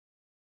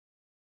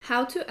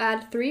How to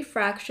add three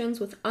fractions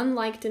with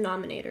unlike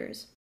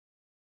denominators.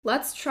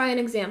 Let's try an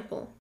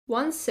example.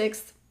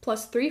 1/6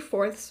 plus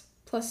 3/4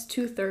 plus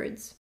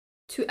 2/3.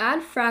 To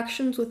add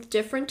fractions with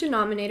different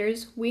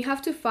denominators, we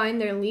have to find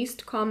their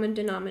least common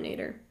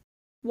denominator.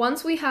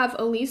 Once we have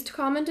a least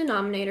common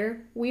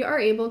denominator, we are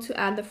able to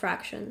add the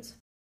fractions.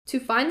 To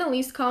find the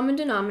least common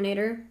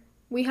denominator,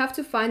 we have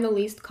to find the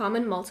least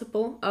common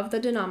multiple of the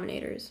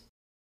denominators.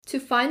 To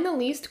find the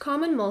least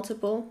common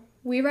multiple,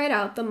 we write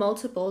out the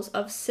multiples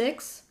of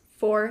 6,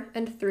 4,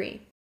 and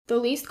 3. The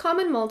least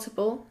common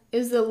multiple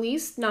is the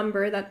least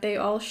number that they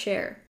all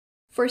share.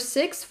 For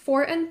 6,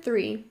 4, and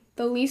 3,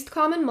 the least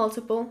common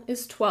multiple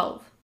is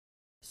 12.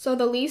 So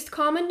the least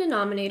common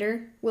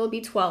denominator will be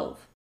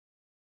 12.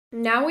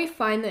 Now we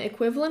find the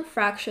equivalent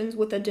fractions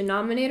with a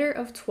denominator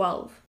of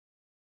 12.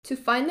 To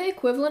find the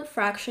equivalent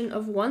fraction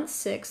of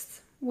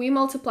 1/6, we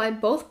multiply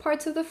both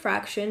parts of the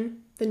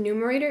fraction, the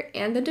numerator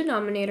and the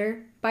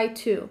denominator, by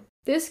 2.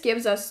 This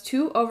gives us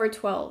 2 over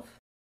 12.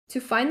 To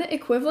find the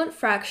equivalent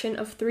fraction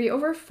of 3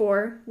 over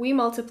 4, we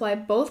multiply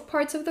both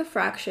parts of the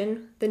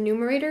fraction, the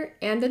numerator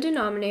and the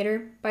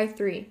denominator, by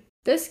 3.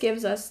 This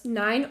gives us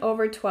 9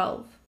 over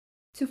 12.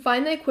 To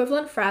find the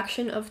equivalent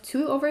fraction of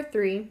 2 over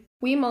 3,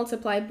 we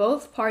multiply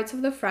both parts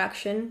of the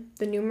fraction,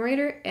 the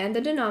numerator and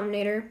the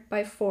denominator,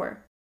 by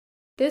 4.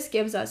 This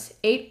gives us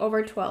 8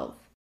 over 12.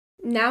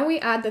 Now we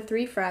add the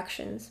three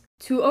fractions.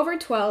 2 over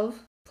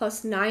 12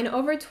 plus 9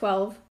 over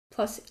 12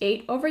 plus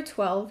 8 over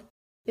 12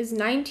 is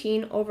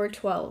 19 over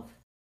 12.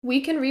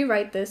 We can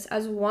rewrite this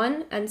as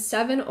 1 and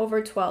 7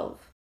 over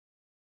 12.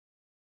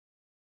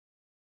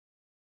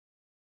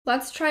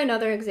 Let's try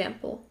another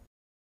example.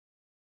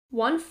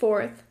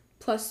 1/4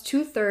 plus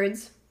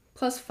 2/3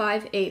 plus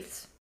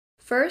 5/8.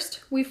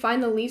 First, we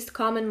find the least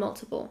common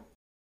multiple.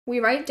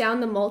 We write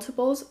down the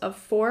multiples of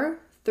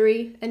 4,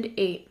 3, and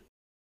 8.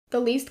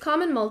 The least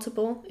common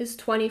multiple is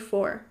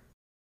 24.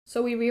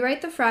 So we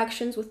rewrite the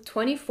fractions with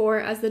 24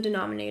 as the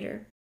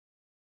denominator.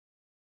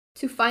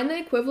 To find the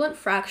equivalent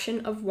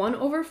fraction of 1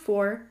 over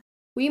 4,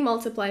 we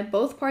multiply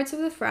both parts of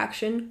the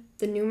fraction,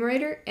 the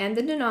numerator and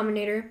the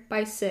denominator,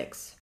 by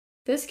 6.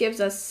 This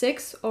gives us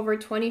 6 over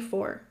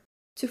 24.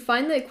 To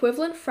find the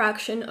equivalent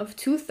fraction of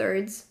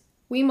 2/3,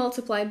 we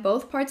multiply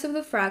both parts of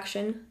the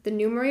fraction, the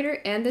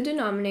numerator and the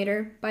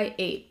denominator, by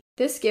 8.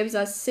 This gives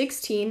us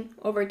 16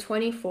 over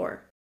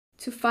 24.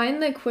 To find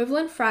the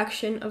equivalent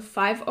fraction of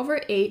 5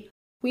 over 8,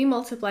 we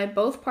multiply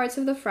both parts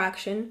of the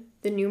fraction,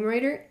 the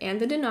numerator and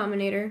the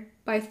denominator,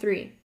 by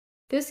 3.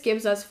 This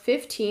gives us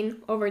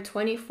 15 over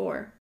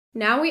 24.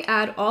 Now we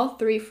add all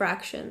three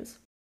fractions.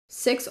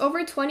 6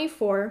 over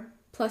 24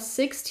 plus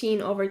 16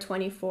 over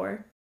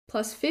 24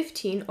 plus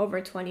 15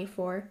 over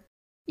 24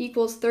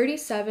 equals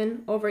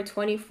 37 over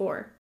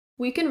 24.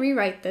 We can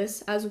rewrite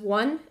this as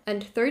 1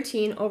 and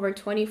 13 over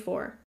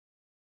 24.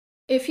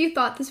 If you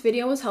thought this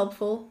video was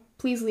helpful,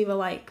 please leave a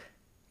like.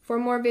 For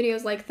more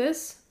videos like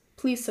this,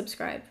 please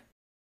subscribe.